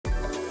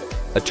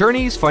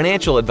Attorneys,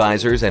 financial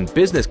advisors, and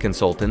business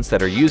consultants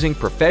that are using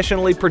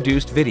professionally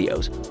produced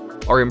videos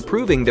are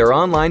improving their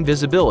online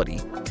visibility,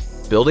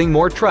 building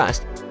more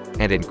trust,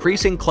 and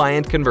increasing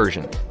client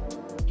conversion.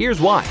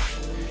 Here's why.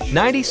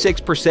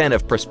 96%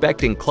 of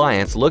prospecting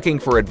clients looking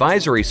for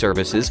advisory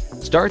services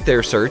start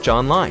their search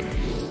online.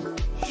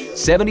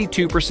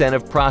 72%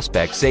 of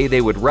prospects say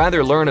they would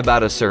rather learn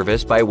about a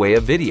service by way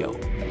of video.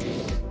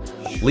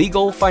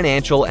 Legal,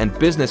 financial, and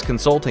business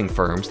consulting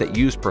firms that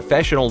use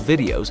professional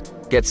videos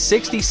get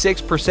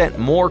 66%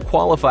 more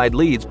qualified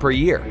leads per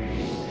year.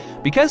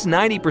 Because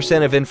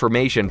 90% of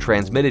information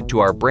transmitted to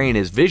our brain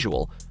is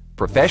visual,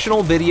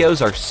 professional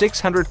videos are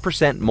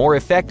 600% more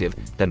effective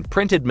than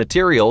printed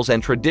materials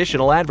and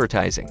traditional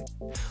advertising.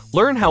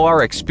 Learn how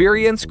our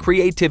experience,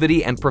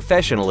 creativity, and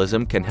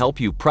professionalism can help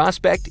you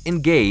prospect,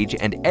 engage,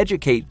 and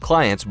educate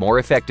clients more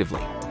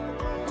effectively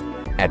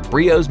at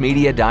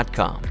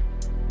briosmedia.com.